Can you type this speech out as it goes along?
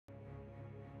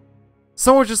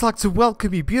So I'd just like to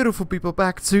welcome you beautiful people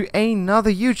back to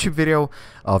another YouTube video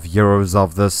of Heroes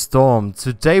of the Storm.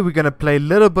 Today we're going to play a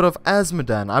little bit of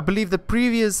Azmodan. I believe the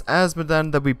previous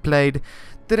Azmodan that we played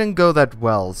didn't go that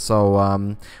well.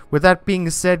 So with that being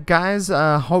said, guys,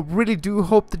 really do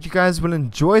hope that you guys will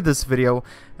enjoy this video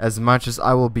as much as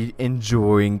I will be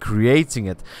enjoying creating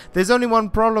it. There's only one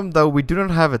problem though, we do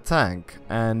not have a tank,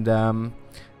 and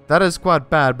that is quite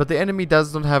bad. But the enemy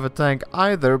does not have a tank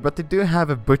either, but they do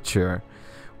have a butcher,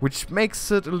 which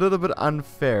makes it a little bit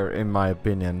unfair in my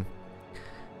opinion.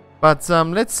 But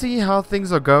let's see how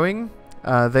things are going.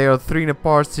 They are 3 in a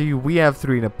party, we have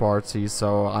 3 in a party,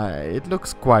 so it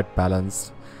looks quite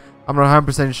balanced. I'm not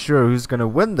 100% sure who's gonna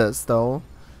win this though,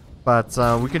 but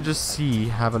we can just see,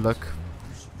 have a look,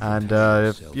 and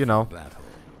you know,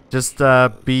 just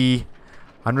be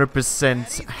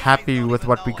 100% happy with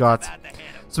what we got.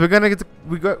 So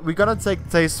we're gonna take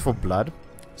Taste for Blood.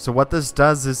 So what this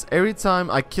does is every time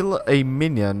I kill a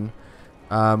minion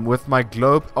with my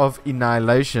Globe of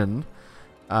Annihilation,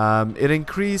 it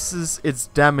increases its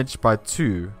damage by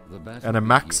 2 and a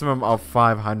maximum of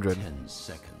 500.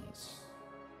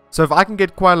 So if I can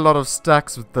get quite a lot of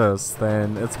stacks with this,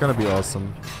 then it's gonna be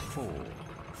awesome.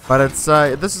 But it's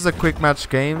this is a quick match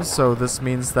game, so this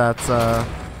means that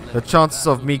the chances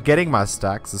of me getting my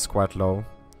stacks is quite low,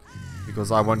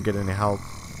 because I won't get any help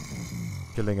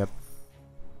killing it.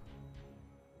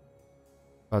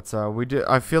 But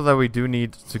I feel that we do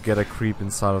need to get a creep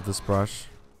inside of this brush.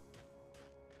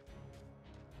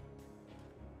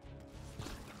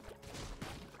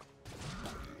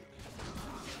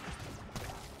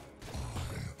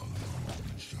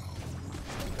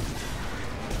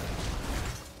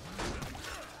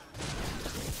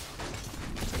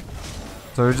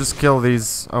 So we just kill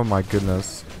these. Oh my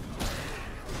goodness.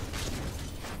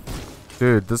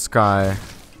 Dude, this guy,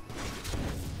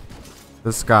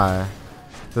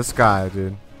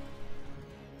 dude.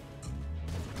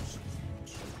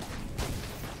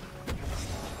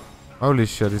 Holy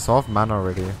shit, he's off mana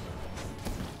already.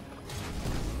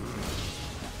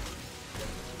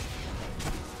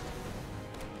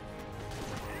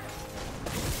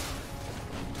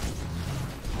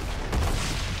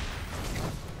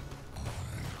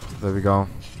 There we go.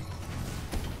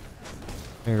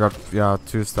 I think I got, yeah,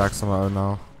 2 stacks on my own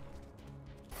now.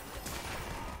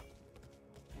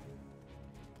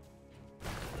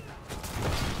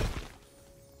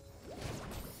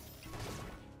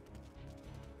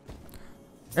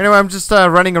 Anyway, I'm just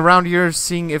running around here,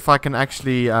 seeing if I can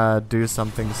actually do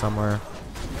something somewhere.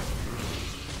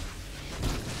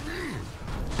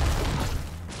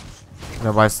 You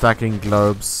know, by stacking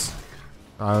globes.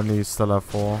 I only still have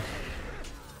 4.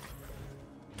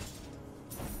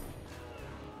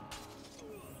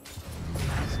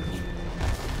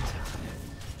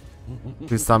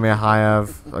 Please tell me I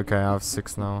have... Okay, I have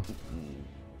 6 now.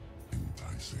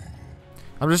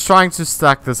 I'm just trying to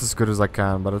stack this as good as I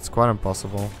can, but it's quite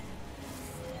impossible.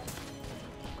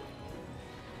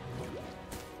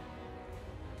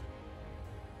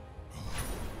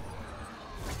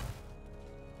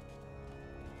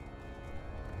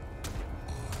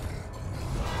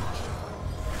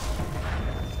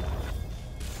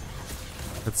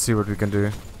 Let's see what we can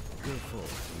do.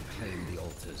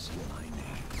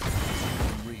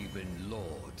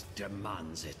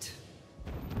 Demands it.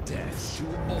 Death to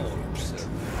all observers.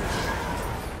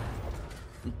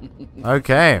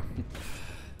 Okay.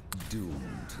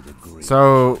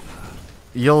 So,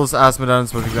 Yill's Azmodan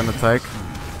is what we're gonna take.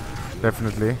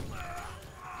 Definitely.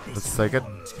 Let's take it.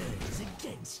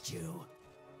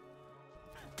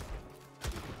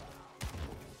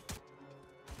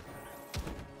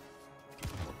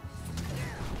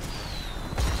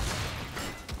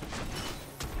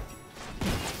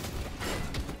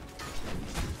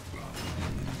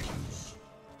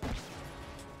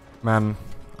 Man,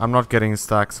 I'm not getting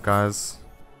stacks, guys.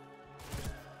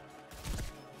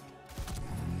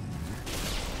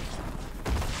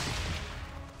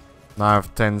 Now I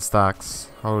have 10 stacks.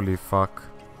 Holy fuck.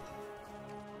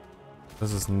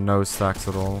 This is no stacks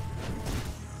at all.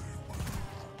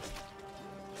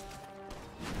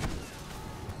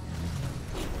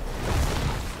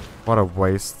 What a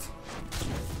waste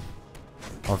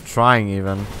of trying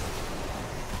even.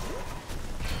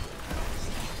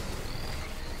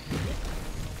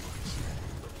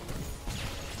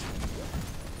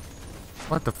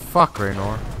 What the fuck,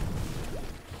 Raynor?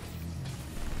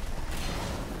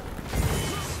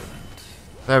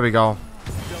 There we go.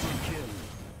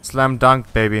 Slam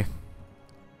dunk, baby.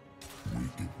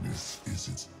 Wickedness is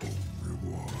its own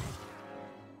reward.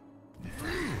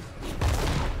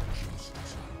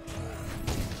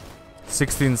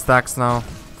 16 stacks now.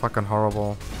 fucking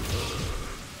horrible.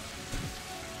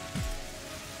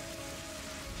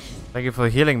 Thank you for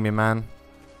healing me, man.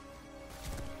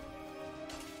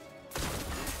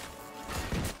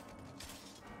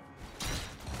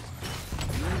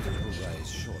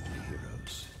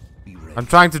 I'm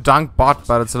trying to dunk bot,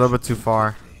 but it's a little bit too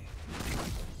far.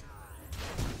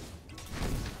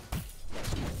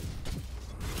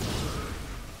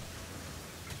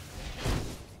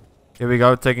 Here we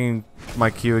go, taking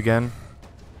my Q again.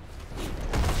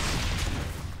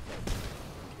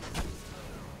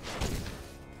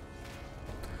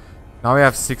 Now we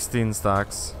have 16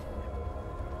 stacks.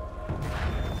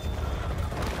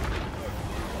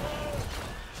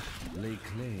 Lay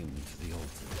claim to the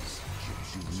altars.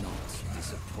 Do not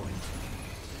disappoint me.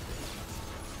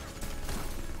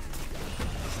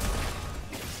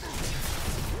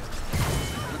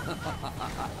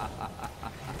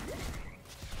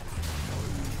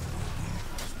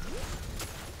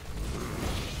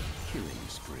 Killing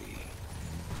spree.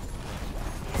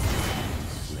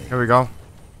 Here we go.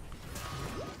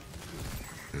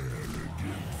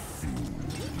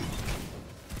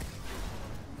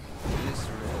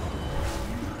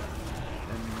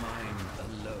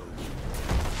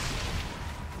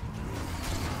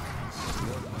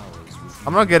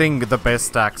 I'm not getting the best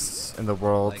stacks in the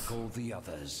world, Like all the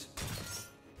others.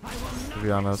 to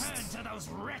be honest. To those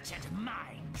wretched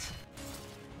minds.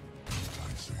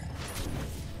 I say.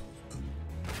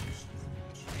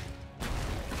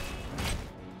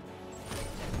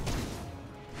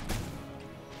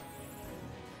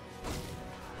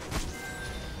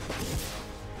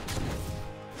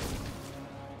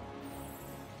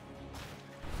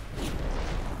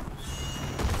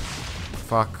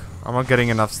 Fuck, I'm not getting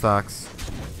enough stacks.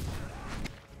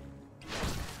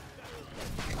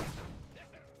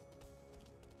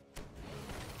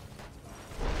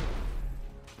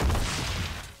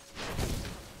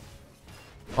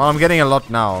 Well, I'm getting a lot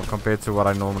now compared to what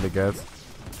I normally get.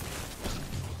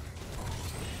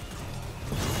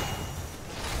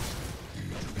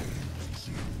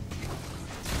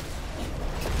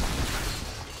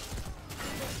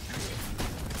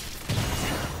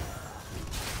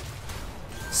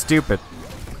 Stupid.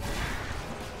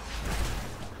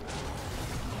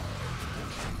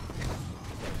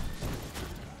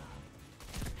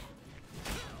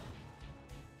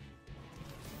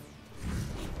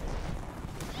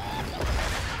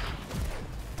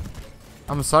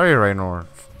 I'm sorry, Raynor.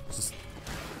 Just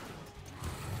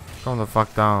calm the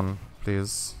fuck down,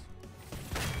 please.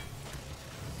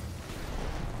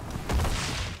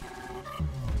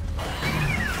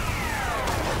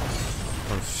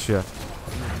 Oh shit.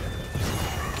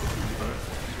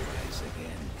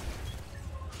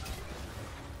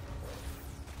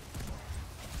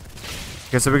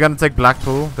 Okay, so we're gonna take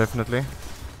Blackpool, definitely.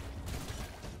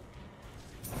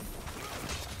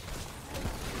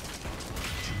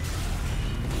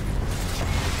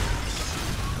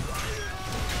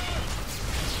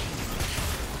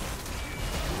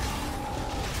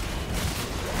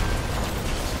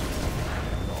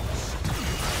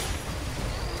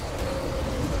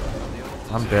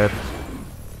 I'm dead.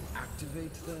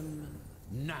 Activate them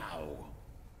now.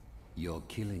 Your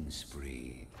killing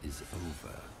spree is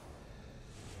over.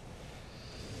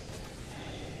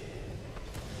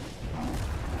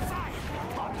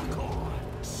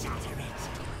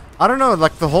 I don't know,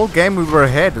 like the whole game we were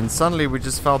ahead and suddenly we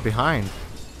just fell behind.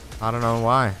 I don't know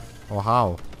why or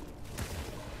how.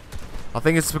 I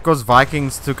think it's because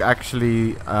Vikings took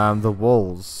actually the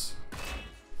walls.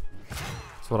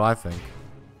 That's what I think.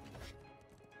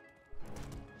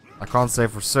 I can't say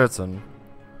for certain.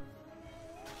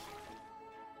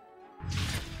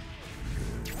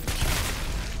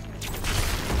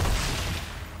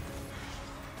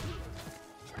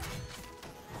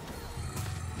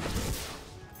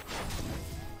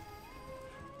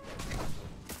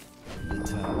 The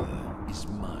tower is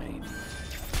mine.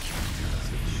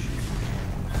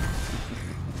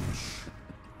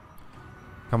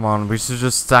 Come on, we should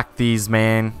just stack these,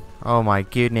 man. Oh my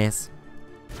goodness.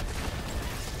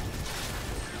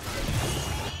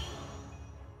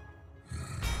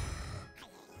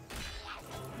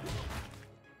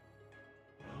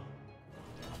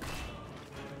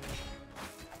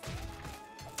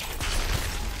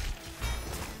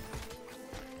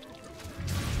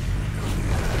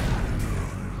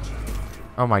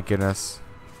 Oh my goodness.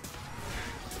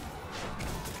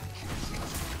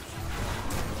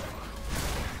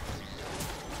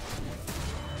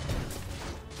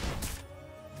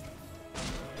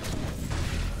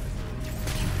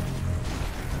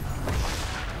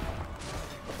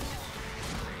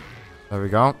 There we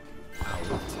go. Our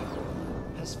tower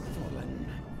has fallen.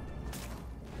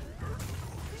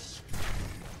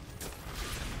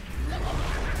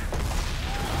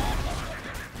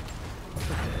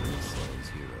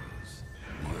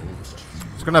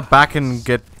 Just gonna back and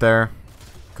get there.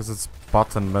 Because it's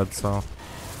bot and mid, so.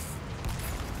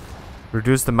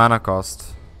 Reduce the mana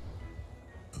cost.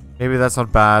 Maybe that's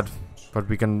not bad. But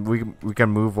we can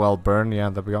move while burn.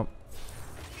 Yeah, there we go.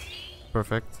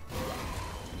 Perfect.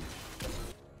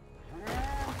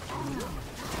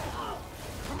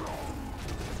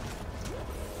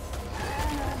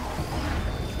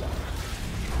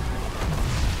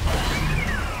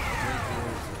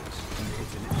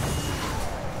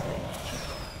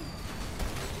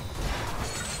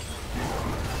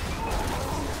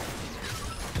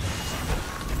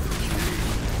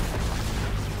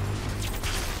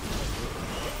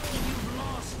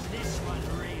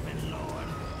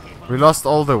 We lost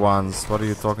all the ones. What are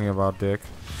you talking about, Dick?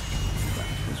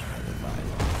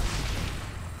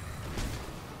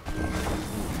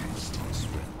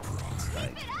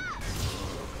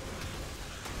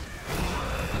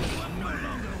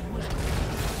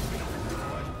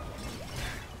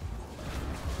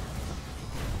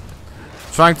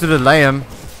 Trying to delay him.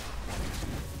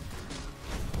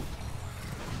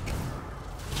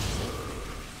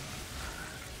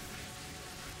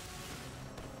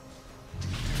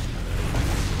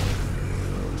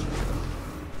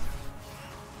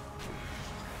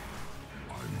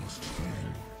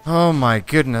 Oh my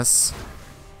goodness.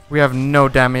 We have no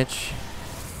damage.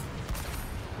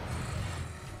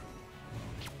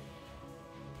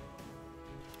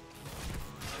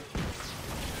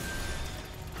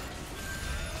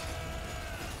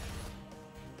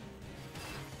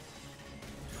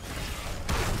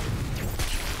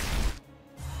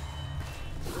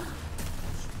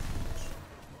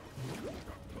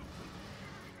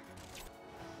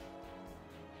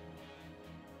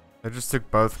 I just took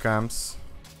both camps.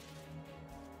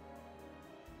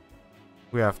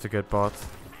 We have to get bot.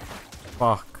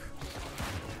 Fuck.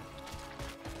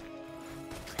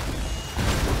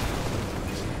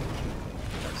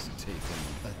 Has taken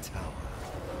a tower.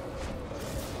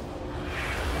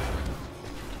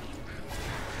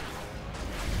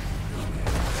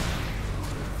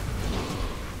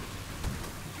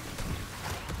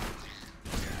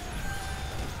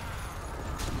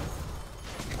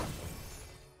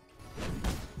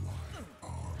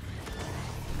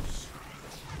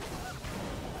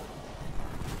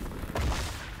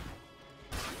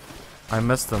 I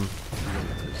missed him.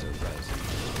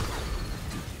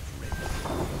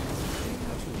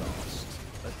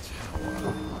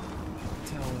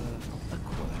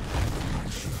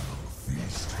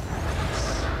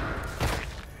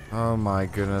 Oh my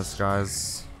goodness,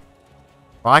 guys.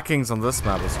 Vikings on this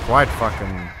map is quite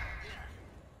fucking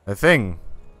a thing.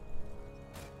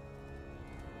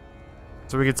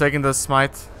 So we can take in this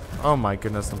smite. Oh my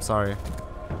goodness, I'm sorry.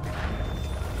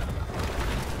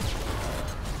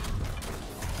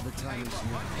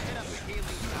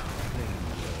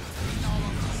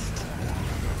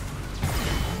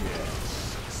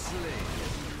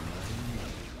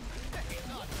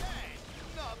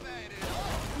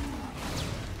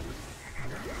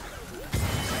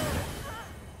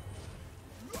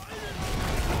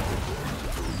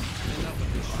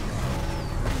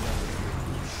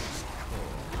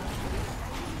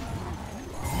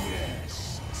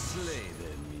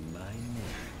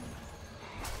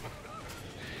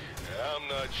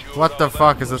 What the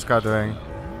fuck is this guy doing?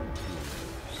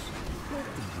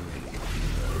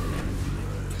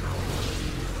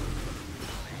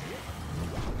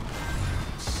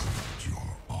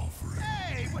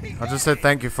 I just said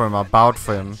thank you for him. I bowed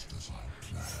for him.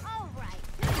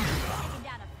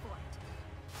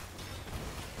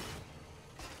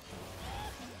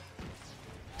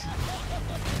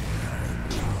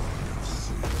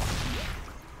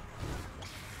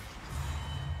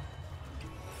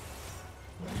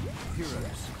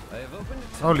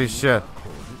 Holy shit.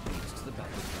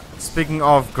 Speaking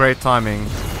of great timing.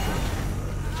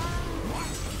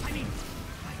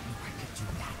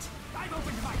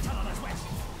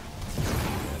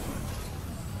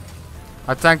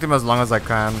 I tanked him as long as I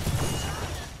can.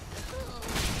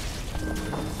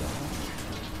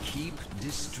 Keep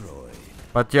destroyed.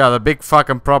 But yeah, the big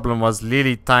fucking problem was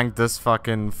Lily tanked this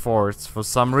fucking fort for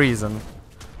some reason.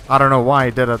 I don't know why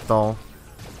he did it though.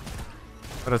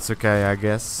 But it's okay, I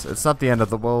guess. It's not the end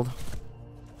of the world.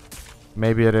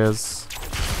 Maybe it is.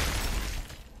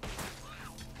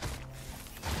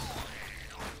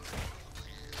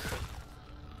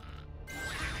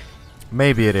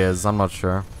 Maybe it is, I'm not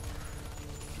sure.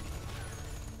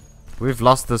 We've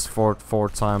lost this fort 4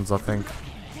 times, I think.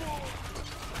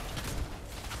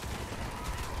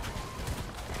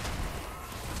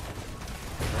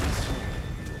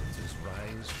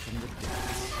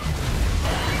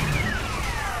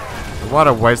 What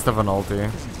a waste of an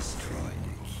ulti.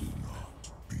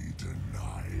 Be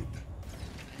denied.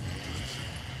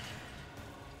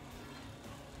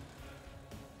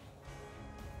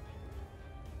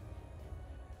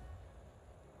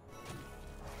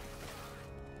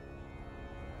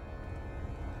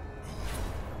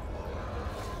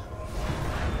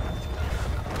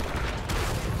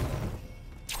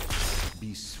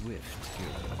 Be swift,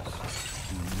 heroes.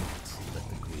 Do not let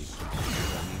the great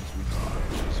armies return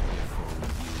before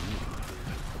you.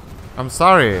 I'm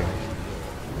sorry.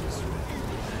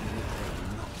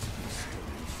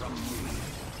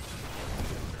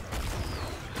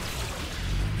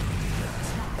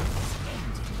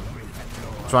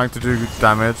 Trying to do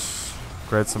damage.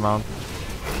 Great amount.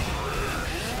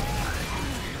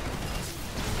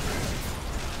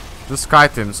 Just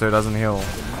kite him so he doesn't heal.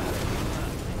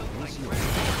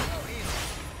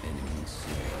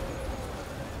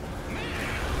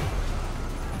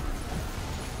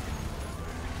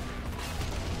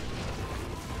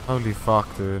 Holy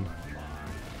fuck, dude.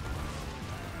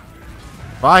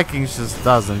 Vikings just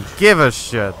doesn't give a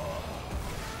shit.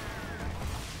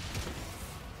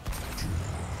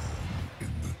 In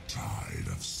the tide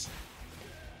of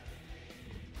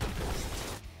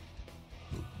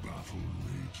the battle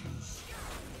rages.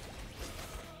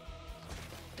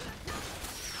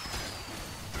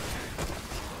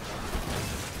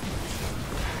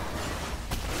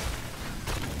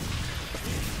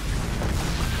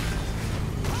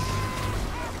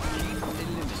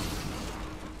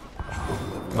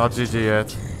 Not GG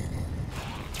yet.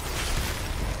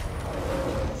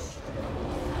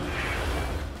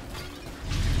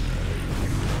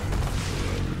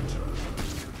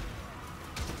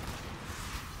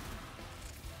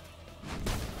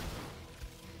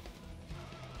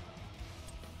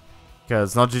 Okay,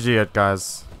 it's not GG yet,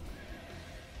 guys.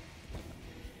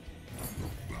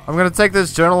 I'm gonna take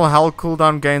this journal. Hell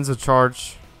cooldown gains a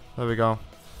charge. There we go.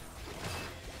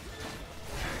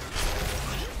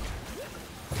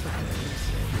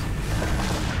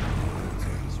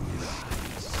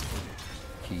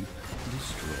 Keep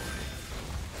destroying.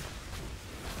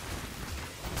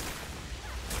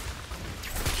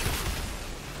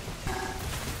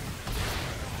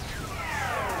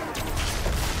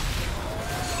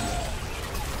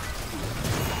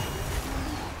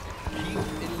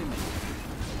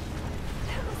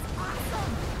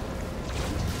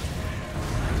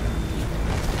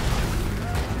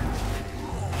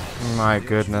 My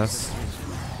goodness.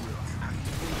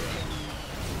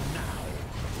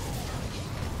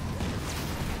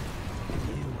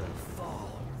 You will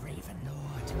fall,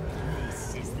 Ravenlord.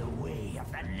 This is the way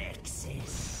of the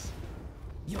Nexus.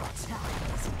 Your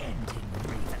time is ending,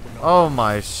 Ravenlord. Oh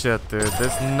my shit, dude.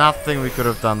 There's nothing we could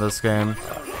have done this game.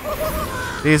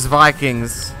 These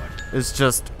Vikings is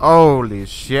just holy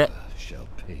shit. Shall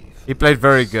pay for He played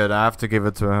very good. I have to give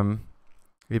it to him.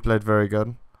 He played very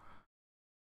good.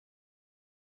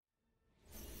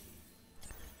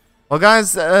 Well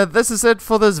guys, this is it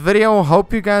for this video.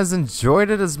 Hope you guys enjoyed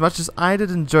it as much as I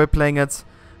did enjoy playing it.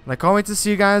 And I can't wait to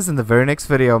see you guys in the very next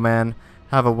video, man.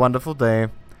 Have a wonderful day.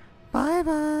 Bye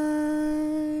bye.